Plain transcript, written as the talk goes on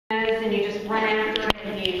goes and you just run after it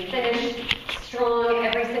and you finish strong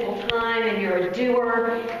every single time and you're a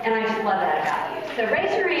doer, and I just love that about you. So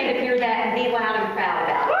raise your hand if you're that and be loud and proud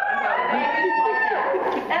about it.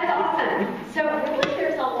 Okay? That's awesome. So really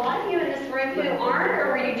there's a lot of you in this room who aren't, or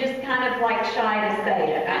were you just kind of like shy to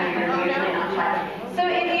say it? I mean, you're usually not shy. So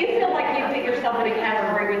if you feel like you put yourself in a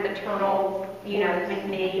category with the turtle, with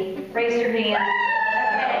me, raise your hand.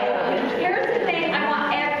 Okay. Here's the thing I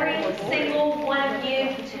want every single one of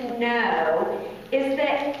you to know is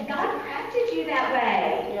that God crafted you that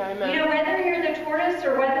way. Yeah, amen. Whether you're the tortoise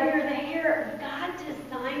or whether you're the hare, God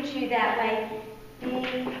designed you that way.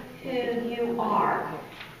 Be who you are.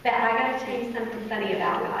 But I got to tell you something funny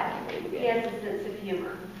about God. He has a sense of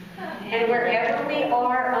humor. And wherever we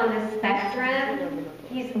are on the spectrum,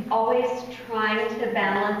 He's always trying to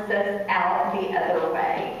balance us out the other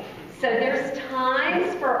way. So there's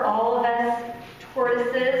times for all of us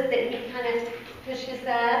tortoises that He kind of pushes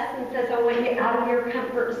us and says, I want you out of your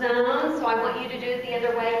comfort zone, so I want you to do it the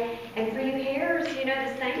other way. And for you hares,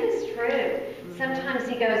 the same is true. Sometimes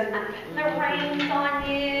He goes, I'm putting the reins on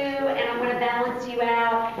you, and I'm going to balance you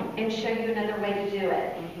out and show you another way to do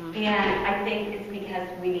it. And I think it's because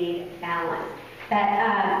we need balance.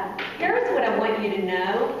 But here's what I want you to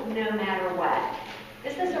know, no matter what.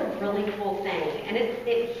 This is a really cool thing, and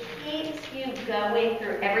it keeps you going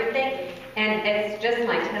through everything. And it's just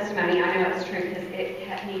my testimony. I know it's true because it's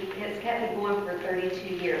kept me going for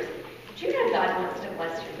 32 years. But you know God wants to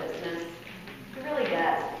bless your business. He really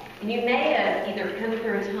does. And you may have either come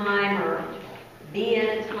through a time or be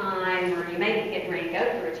in a time, or you may be getting ready to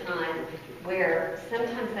go through a time where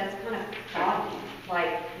sometimes that's kind of foggy.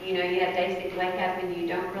 Like, you have days that you wake up and you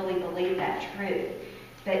don't really believe that truth.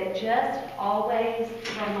 But just always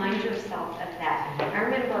remind yourself of that. I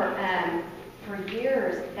remember for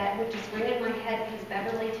years that would just ring in my head because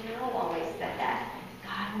Beverly Terrell always said that.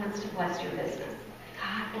 God wants to bless your business.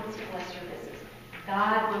 God wants to bless your business.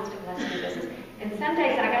 God wants to bless your business. And some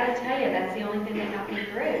days, I got to tell you, that's the only thing that got me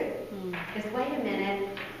through. Is wait a minute,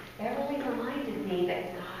 Beverly reminded me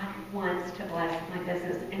that God wants to bless my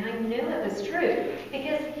business. And I knew it was true.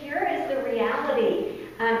 Because here is the reality.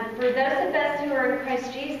 For those of us who are in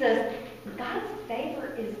Christ Jesus, God's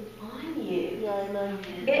favor is on you. Yeah,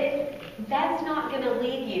 amen. That's not going to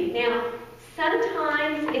leave you. Now,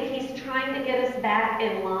 sometimes if He's trying to get us back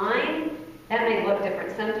in line, that may look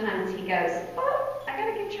different. Sometimes He goes, oh, I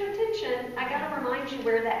got to get your attention. I got to remind you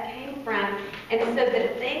where that came from. And so the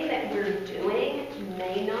thing that we're doing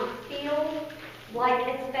may not feel like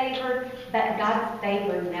it's favored, but God's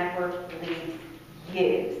favor never leaves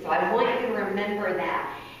you. So I want you to remember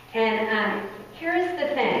that. And here's the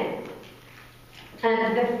thing.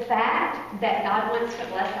 The fact that God wants to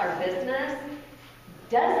bless our business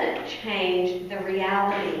doesn't change the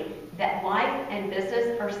reality that life and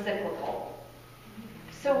business are cyclical.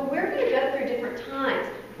 So we're going to go through different times.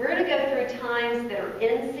 We're going to go through times that are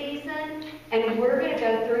in season, and we're going to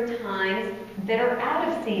go through times that are out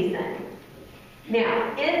of season.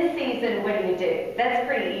 Now, in season, what do? That's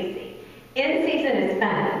pretty easy. In season is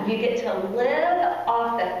fun. You get to live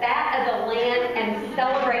off the fat of the land and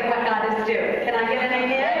celebrate what God is doing. Can I get an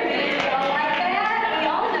amen? Y'all like that? We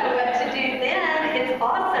all know what to do then. It's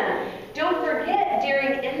awesome. Don't forget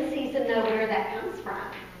during in season, though, where that comes from.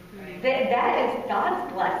 That is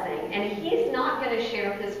God's blessing, and He's not going to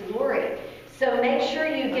share His glory. So make sure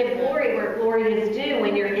you give glory where glory is due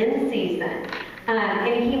when you're in season.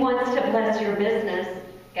 And He wants to bless your business.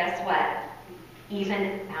 Guess what?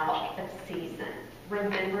 Even out of season.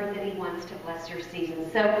 Remember that He wants to bless your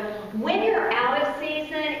season. So when you're out of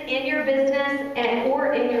season in your business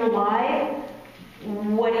or in your life,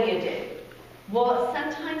 what do? Well,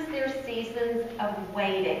 sometimes there's seasons of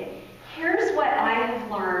waiting. Here's what I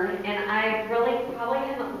have learned, and I really probably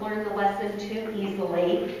haven't learned the lesson too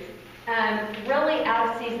easily. Really out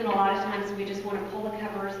of season, a lot of times we just want to pull the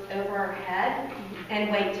covers over our head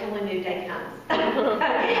and wait till a new day comes.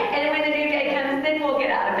 And when the new day comes, then we'll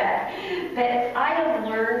get out of bed. But I have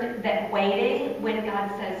learned that waiting, when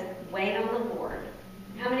God says, wait on the Lord.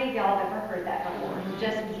 How many of y'all have ever heard that before?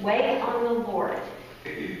 Just wait on the Lord.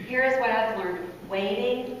 Here's what I've learned.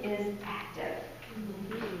 Waiting is active.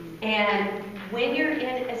 And when you're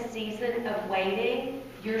in a season of waiting,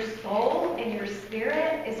 your soul and your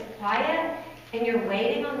spirit is quiet, and you're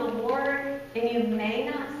waiting on the Lord, and you may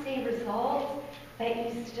not see results, but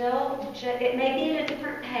you still, it may be at a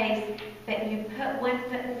different pace, but you put one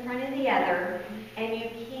foot in front of the other, and you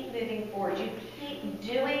keep moving forward. You keep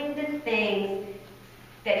doing the things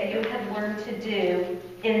that you have learned to do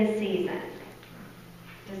in season.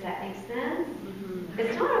 Does that make sense?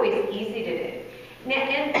 It's not always easy to do. Now,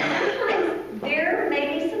 and sometimes there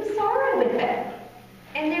may be some sorrow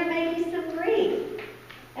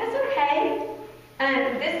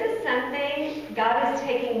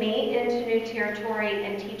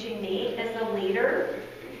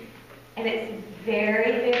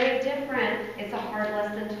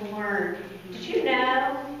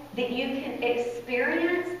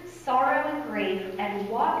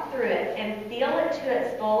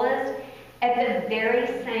very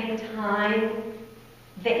same time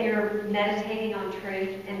that you're meditating on truth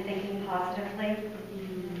and thinking positively?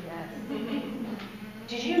 Yes.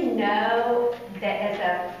 Did you know that as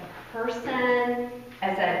a person,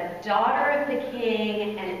 as a daughter of the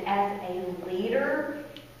King, and as a leader,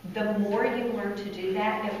 the more you learn to do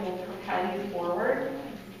that, it will propel you forward?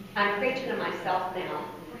 I'm preaching to myself now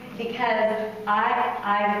because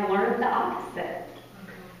I've learned the opposite.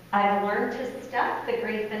 I've learned to stuff the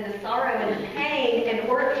grief and the sorrow and the pain and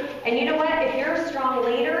work. And you know what? If you're a strong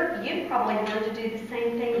leader, you've probably learned to do the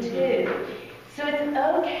same thing too. So it's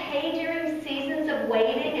okay during seasons of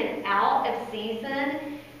waiting and out of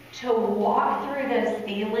season to walk through those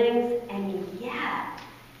feelings and yet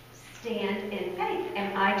stand in faith.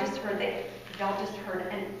 And I just heard that y'all just heard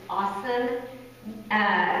an awesome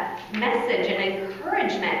message and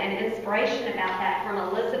encouragement and inspiration about that from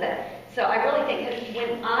Elizabeth. So I really think, because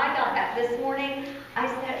when I got up this morning, I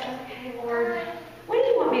said, okay, Lord, what do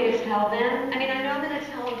you want me to tell them? I mean, I know I'm going to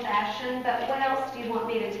tell them fashion, but what else do you want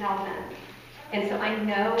me to tell them? And so I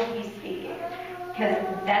know He's speaking, because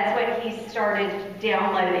that's what He started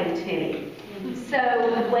downloading to me. So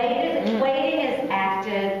waiting is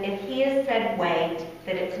active. If He has said wait,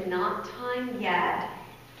 that it's not time yet,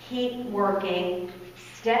 keep working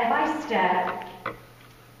step by step,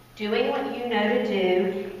 doing what you know to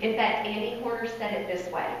do. In fact, Andy Horner said it this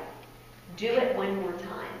way: do it one more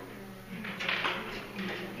time.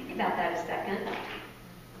 Think about that a second.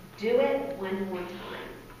 Do it one more time.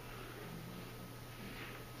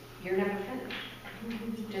 You're never finished.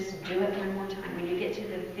 Just do it one more time. When you get to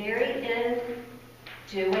the very end,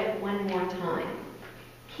 do it one more time.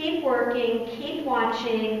 Keep working, keep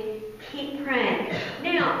watching, keep praying.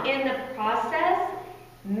 Now, in the process,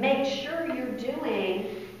 make sure you're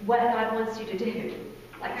doing what God wants you to do.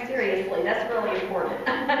 Like, seriously, that's really important.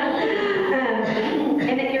 And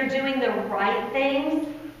that you're doing the right things.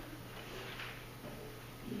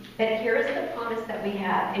 But here's the promise that we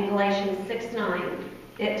have in Galatians 6:9.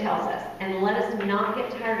 It tells us, and let us not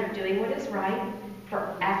get tired of doing what is right,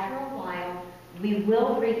 for after a while we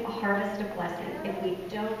will reap a harvest of blessing if we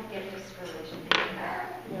don't get discouraged in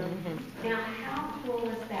that. Now, how cool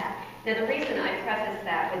is that? Now, the reason I preface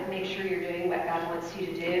that with make sure you're doing what God wants you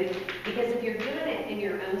to do, because if you're doing it in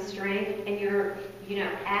your own strength and you're,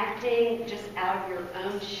 acting just out of your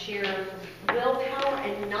own sheer willpower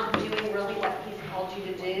and not doing really what He's called you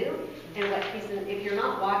to do, and if you're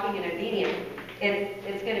not walking in obedience,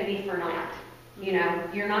 it's going to be for naught.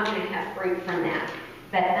 You're not going to have fruit from that.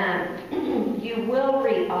 But you will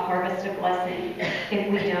reap a harvest of blessing if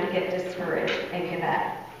we don't get discouraged and give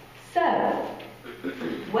up. So,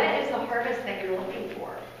 what is the harvest that you're looking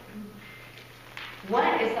for?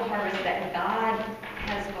 What is the harvest that God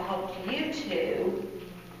has called you to?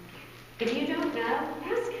 If you don't know,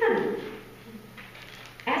 ask Him.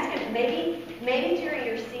 Ask Him. Maybe during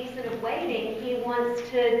your season of waiting, He wants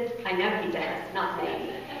to, I know He does, not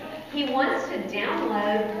maybe. He wants to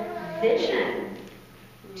download vision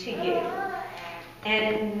to you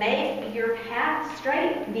and make your path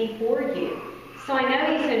straight before you. So I know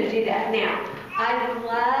He's going to do that. Now, I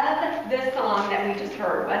love this song that we just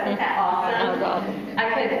heard. Wasn't that awesome? I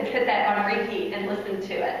could put that on repeat and listen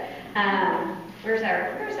to it. Where's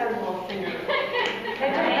our little singer? They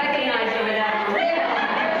don't recognize her without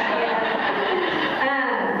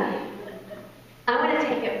I want to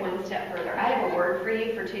take it one step further. I have a word for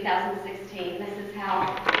you for 2016. This is how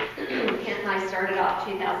Kent and I started off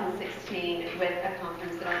 2016 with a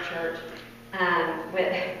conference at our church with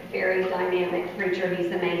a very dynamic preacher.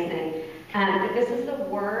 He's amazing. This is the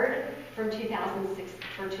word from 2006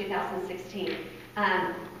 for 2016.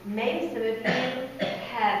 Maybe some of you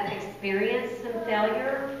have experienced some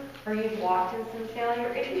failure, or you've walked in some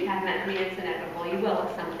failure. If you haven't, I mean, it's inevitable. You will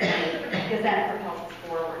at some point, because that propels us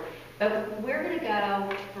forward. But we're going to go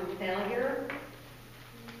from failure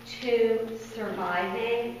to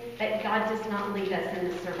surviving, but God does not leave us in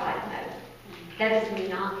the survive mode. That is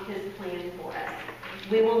not His plan for us.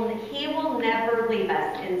 He will never leave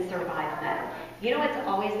us in survive mode. You know what's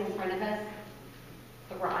always in front of us?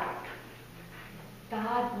 Thrive.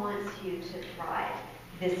 God wants you to thrive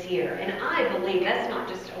this year. And I believe that's not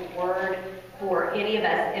just a word for any of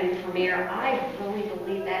us in Premier. I really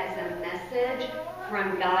believe that is a message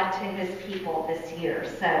from God to His people this year.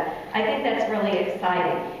 So I think that's really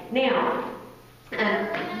exciting. Now,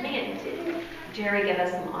 didn't Jerry give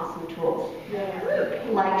us some awesome tools? Yeah.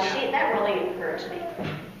 That really encouraged me.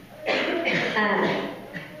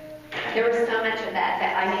 There was so much of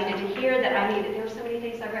that I needed to hear, there were so many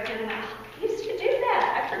things I recognized. I used to do that.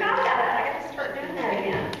 I forgot about it. I got to start doing that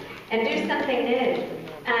again and do something new.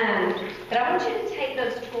 But I want you to take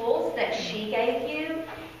those tools that she gave you,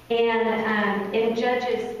 and in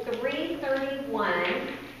Judges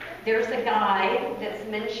 3:31, there's a guy that's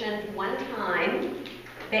mentioned one time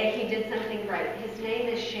that he did something great. His name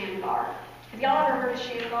is Shamgar. Have y'all ever heard of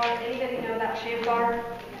Shamgar? Anybody know about Shamgar?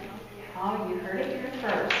 Oh, you heard it here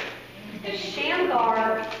first.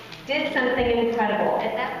 Shamgar did something incredible.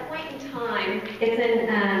 At that point in time, it's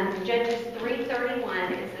in Judges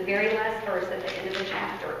 3:31. It's the very last verse at the end of the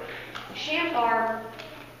chapter. Shamgar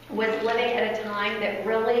was living at a time that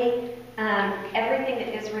really everything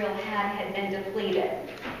that Israel had been depleted.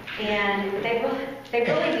 And they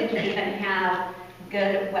really didn't even have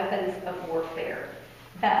good weapons of warfare.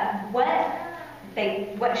 But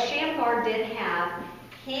what Shamgar did have,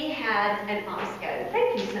 he had an ox goad.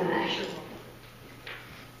 Thank you so much.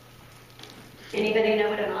 Anybody know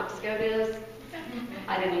what an ox goad is?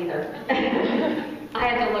 I didn't either. I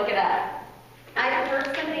had to look it up. I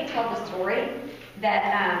heard somebody tell the story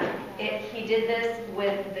that he did this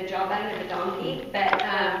with the jawbone of a donkey, but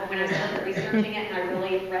when I started researching it and I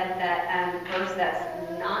really read that verse, that's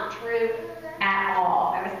not true at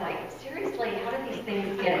all. I was like, seriously, how did these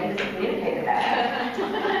things get miscommunicated that?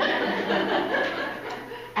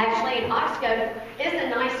 Actually, an ox goad is a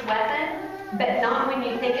nice weapon, but not when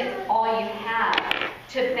you think it's all you have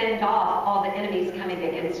to fend off all the enemies coming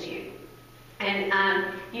against you. And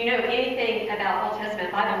you know anything about Old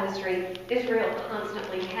Testament Bible history, Israel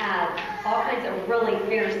constantly had all kinds of really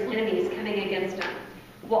fierce enemies coming against them.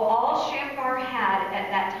 Well, all Shamgar had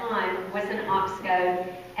at that time was an ox goad,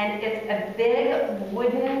 and it's a big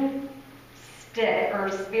wooden stick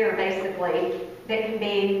or spear, basically, that can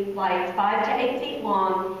be like 5 to 8 feet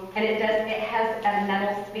long, and it has a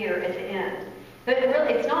metal spear at the end. But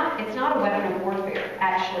really, it's not a weapon of warfare.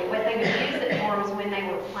 Actually, what they would use it for was when they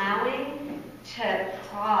were plowing to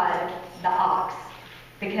prod the ox,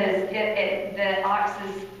 because the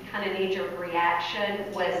ox's kind of knee-jerk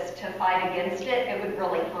reaction was to fight against it. It would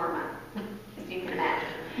really harm them, as you can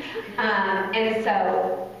imagine. And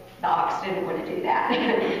so the ox didn't want to do that.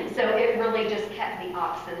 So it really just kept the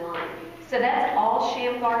ox in line. So that's all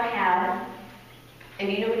Shamgar had.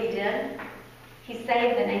 And you know what he did? He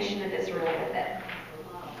saved the nation of Israel with it.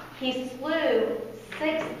 He slew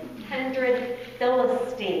 600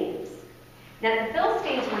 Philistines. Now, the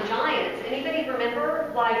Philistines were giants. Anybody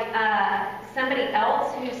remember, like, somebody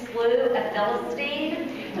else who slew a Philistine?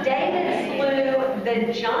 David slew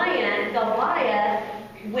the giant Goliath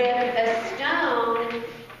with a stone.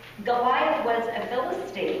 Goliath was a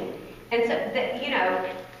Philistine. And so,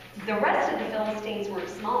 the rest of the Philistines were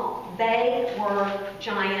small. They were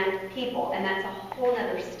giant people. And that's a whole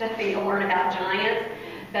other study to learn about giants.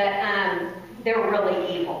 But they're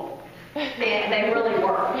really evil. They really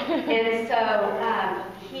were. And so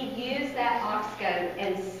he used that ox goad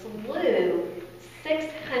and slew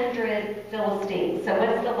 600 Philistines. So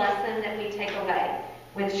what's the lesson that we take away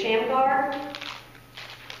with Shamgar?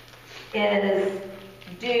 Is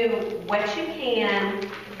do what you can,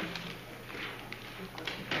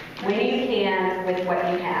 when you can, with what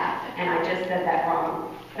you have. And I just said that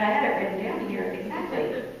wrong. But I had it written down here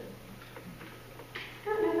exactly. I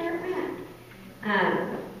don't know where it went.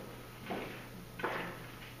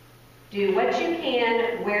 Do what you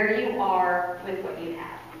can where you are with what you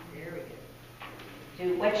have. There we go.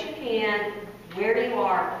 Do what you can where you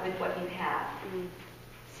are with what you have.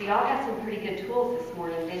 So y'all got some pretty good tools this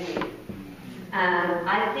morning, didn't you?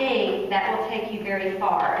 I think that will take you very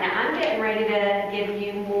far. Now I'm getting ready to give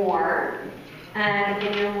you more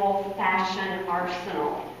in your little fashion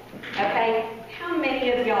arsenal. Okay? How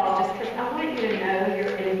many of y'all, just because I want you to know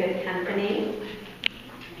you're in good company,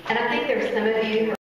 and I think there's some of you who